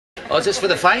Oh, is this for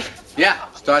the fight? Yeah,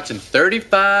 starts in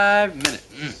 35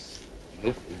 minutes.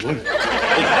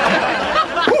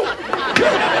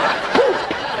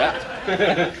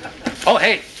 Yeah. Oh,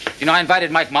 hey, you know, I invited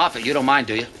Mike Moffit. You don't mind,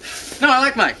 do you? No, I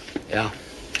like Mike. Yeah.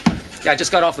 Yeah, I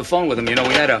just got off the phone with him. You know,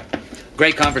 we had a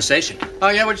great conversation. Oh,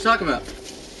 yeah? What'd you talk about?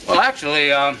 Well, actually,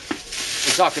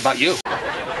 we talked about you.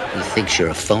 He thinks you're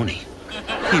a phony.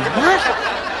 He what?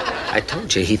 I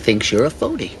told you, he thinks you're a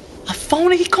phony. A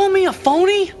phony? He called me a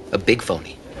phony? A big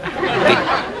phony. Big.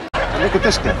 Look at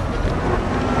this guy.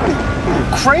 Are you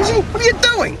crazy? What are you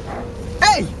doing?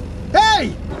 Hey!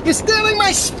 Hey! You're stealing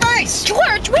my space!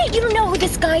 George, wait, you don't know who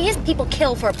this guy is? People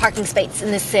kill for a parking space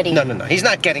in this city. No. He's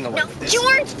not getting away with this.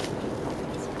 George!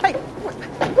 Hey,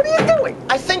 what are you doing?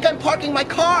 I think I'm parking my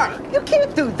car. You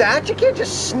can't do that. You can't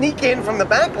just sneak in from the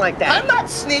back like that. I'm not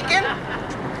sneaking.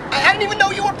 I didn't even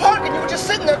know you were parking. You were just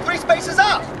sitting there 3 spaces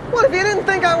up. Well, if you didn't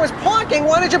think I was parking,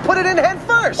 why did you put it in head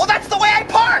first? Well, that's the way I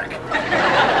park.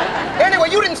 Anyway,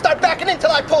 you didn't start backing in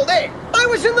until I pulled in. I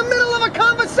was in the middle of a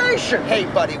conversation. Hey,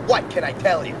 buddy, what can I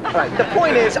tell you? All right, the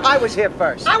point is, I was here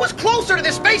first. I was closer to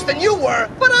this space than you were.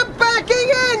 But I'm backing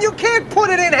in. You can't put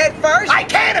it in head first. I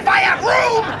can if I have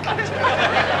room.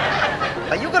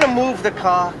 Are you going to move the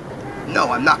car?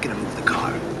 No, I'm not going to move the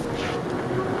car.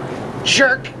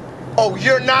 Jerk. Oh,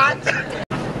 you're not?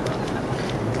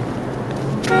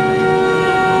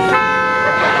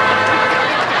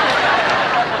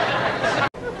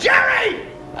 Jerry!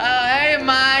 Hey,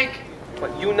 Mike.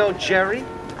 What, you know Jerry?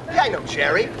 Yeah, I know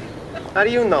Jerry. How do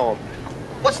you know him?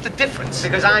 What's the difference?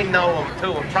 Because I know him,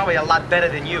 too, and probably a lot better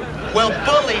than you. Well,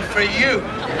 bully for you.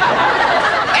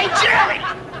 Hey, Jerry!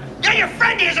 Yeah, your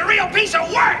friend here's a real piece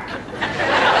of work!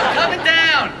 Coming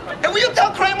down. Hey, will you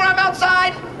tell Kramer I'm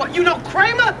outside? What, you know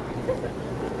Kramer?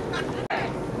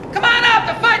 Come on up.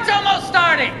 The fight's almost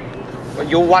starting. Well,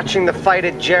 you're watching the fight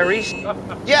at Jerry's?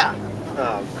 Yeah.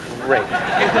 Oh, great.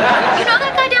 You know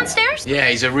that guy downstairs? Yeah,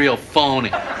 he's a real phony.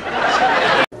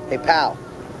 Hey, pal.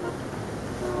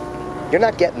 You're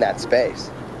not getting that space.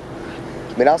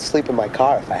 I mean, I'll sleep in my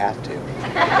car if I have to.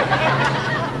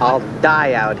 I'll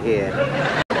die out here.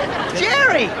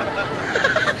 Jerry!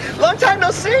 Long time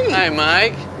no see. Hi,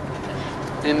 Mike.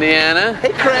 Indiana.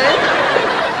 Hey, Craig.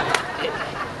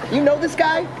 You know this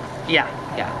guy? Yeah,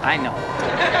 I know.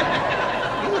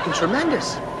 You're looking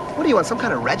tremendous. What do you want, some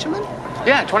kind of regimen?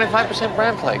 Yeah, 25%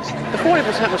 bran flakes. The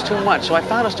 40% was too much, so I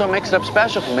found a store makes it up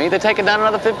special for me. They take it down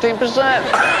another 15%.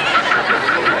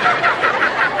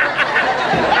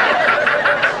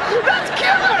 That's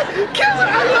killer! Killer!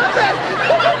 I love that!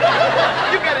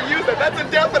 You gotta use that. That's a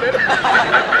definite.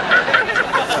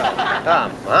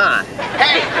 Come on.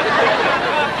 Hey!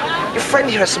 Your friend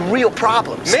here has some real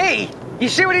problems. Me? You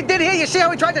see what he did here? You see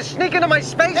how he tried to sneak into my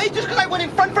space? Hey, just because I went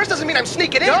in front first doesn't mean I'm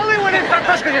sneaking in. You only went in front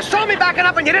first because you saw me backing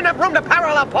up and you didn't have room to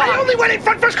parallel park. I only went in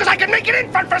front first because I can make it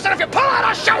in front first, and if you pull out,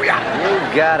 I'll show you. You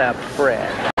gotta fret.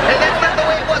 Hey, that's not the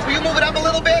way it was. Will you move it up a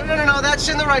little bit? No, that's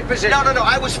in the right position. No,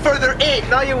 I was further in.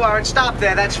 No, you aren't. Stop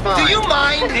there. That's fine. Do you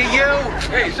mind? Do you?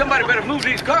 Hey, somebody better move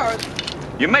these cars.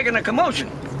 You're making a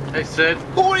commotion. Hey, Sid.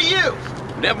 Who are you?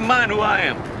 Never mind who I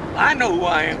am. I know who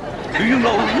I am. Do you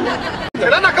know who you are?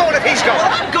 And I'm not going if he's going.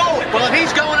 Well, I'm going. Well, if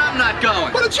he's going, I'm not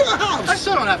going. But it's your house. I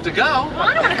still don't have to go. Well,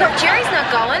 I don't want to go. Jerry's not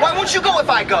going. Why won't you go if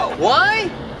I go? Why?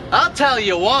 I'll tell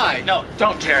you why. No,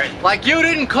 don't, Jerry. Like you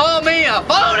didn't call me a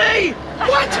phony?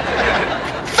 What?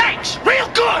 Thanks. Real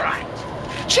good.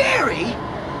 Jerry?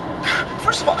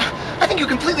 First of all, I think you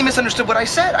completely misunderstood what I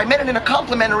said. I meant it in a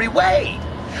complimentary way.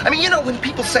 I mean, you know, when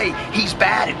people say he's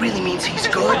bad, it really means he's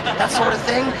good, that sort of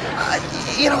thing.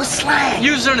 You know, slang.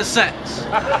 Use it in a sentence.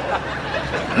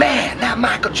 Man, that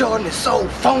Michael Jordan is so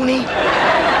phony.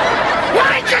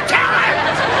 Why didn't you tell him?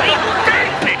 He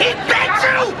begged me. He begged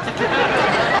you.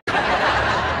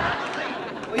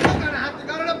 Well, you're gonna have to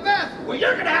go to the bathroom. Well,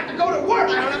 you're gonna have to go to work.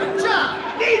 I don't have a job.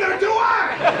 Neither do I.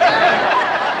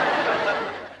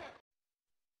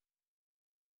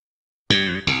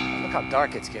 Look how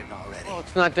dark it's getting already. Well,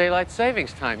 it's not daylight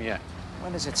savings time yet.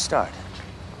 When does it start?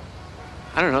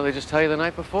 I don't know. They just tell you the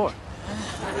night before.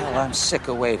 Well, I'm sick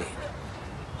of waiting.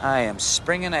 I am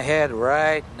springing ahead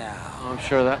right now. I'm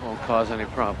sure that won't cause any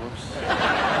problems.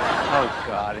 Oh,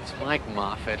 God, it's Mike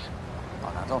Moffit.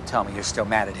 Oh, now, don't tell me you're still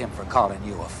mad at him for calling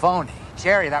you a phony.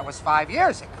 Jerry, that was 5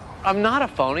 years ago. I'm not a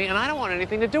phony, and I don't want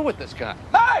anything to do with this guy.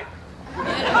 Hey!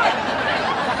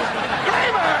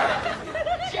 Kramer!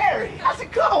 Jerry, how's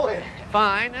it going?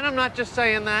 Fine, and I'm not just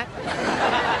saying that.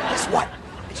 Guess what?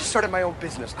 I just started my own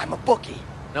business. I'm a bookie.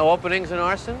 No openings in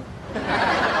arson?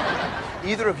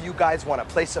 Either of you guys want to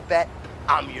place a bet?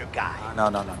 I'm your guy.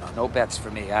 No bets for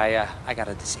me. I got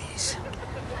a disease.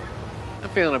 I'm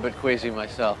feeling a bit queasy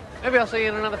myself. Maybe I'll see you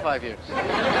in another 5 years.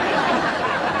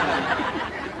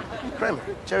 Kramer,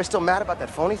 Jerry's still mad about that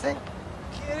phony thing?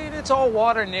 Kidding, it's all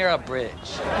water near a bridge.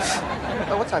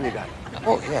 Oh, what time you got?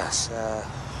 Oh, yes,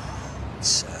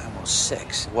 it's almost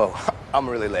 6. Whoa, I'm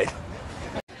really late.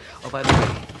 Oh, by the way,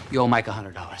 you owe Mike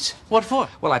 $100. What for?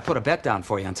 Well, I put a bet down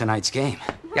for you on tonight's game.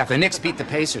 Yeah, if the Knicks beat the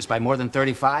Pacers by more than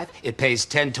 35, it pays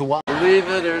 10 to 1. Believe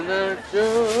it or not,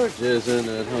 George isn't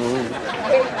at home.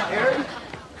 Hey, Jerry.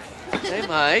 Hey,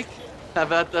 Mike. How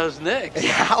about those Knicks?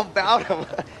 Yeah, how about him?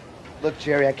 Look,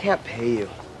 Jerry, I can't pay you.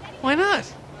 Why not?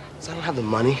 'Cause I don't have the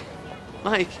money.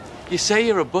 Mike, you say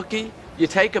you're a bookie, you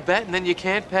take a bet, and then you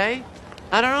can't pay?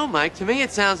 I don't know, Mike. To me,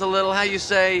 it sounds a little how you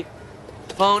say,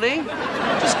 phony.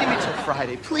 Just give me till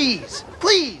Friday, please.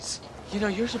 Please. You know,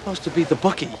 you're supposed to be the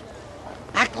bookie.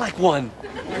 Act like one.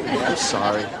 I'm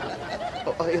sorry.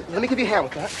 Oh, let me give you a hand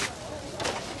with that.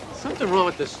 Something wrong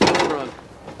with this store run.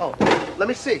 Oh, let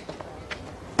me see.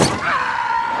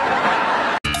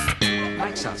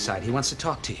 Mike's outside. He wants to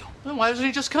talk to you. Then why doesn't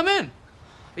he just come in?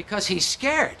 Because he's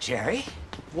scared, Jerry.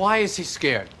 Why is he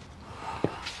scared?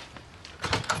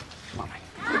 Come on, Mike.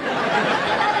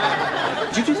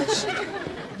 Did you do this?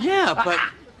 Yeah, but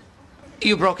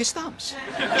You broke his thumbs.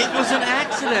 it was an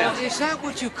accident. Is that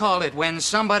what you call it when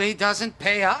somebody doesn't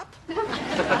pay up?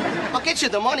 I'll get you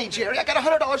the money, Jerry. I got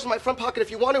 $100 in my front pocket.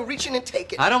 If you want to, reach in and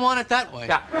take it. I don't want it that way.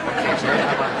 Yeah. Okay, Jerry,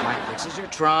 how about Mike fixes your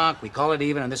trunk? We call it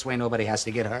even, and this way nobody has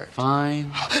to get hurt.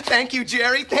 Fine. Thank you,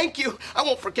 Jerry. Thank you. I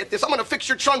won't forget this. I'm going to fix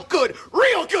your trunk good.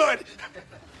 Real good.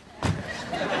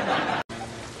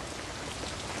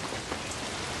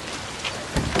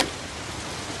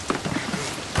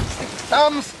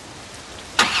 Thumbs.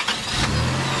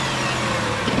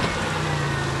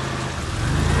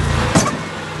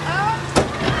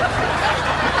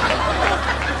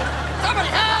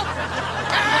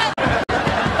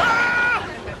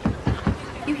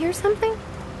 You hear something?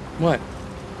 What?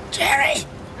 Jerry!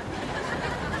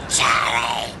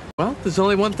 Jerry! Well, there's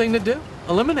only one thing to do.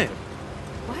 Eliminate him.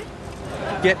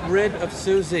 What? Get rid of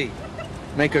Susie.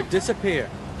 Make her disappear.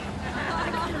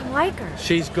 I don't like her.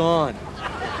 She's gone.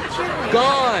 Jerry.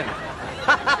 Gone!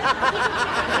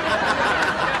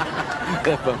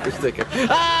 That bumper sticker.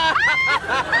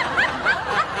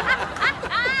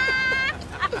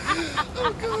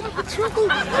 Oh, God, I'm in trouble.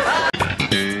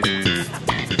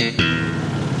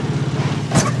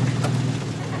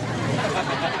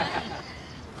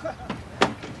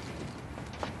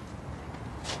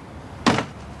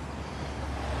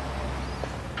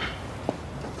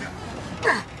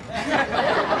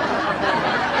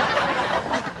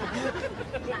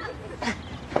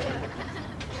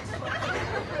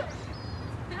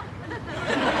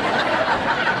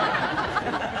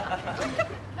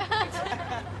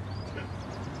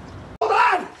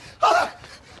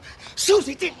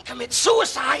 Susie didn't commit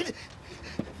suicide.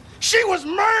 She was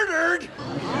murdered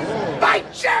by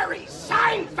Jerry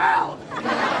Seinfeld.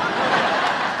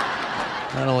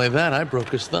 Not only that, I broke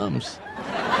his thumbs.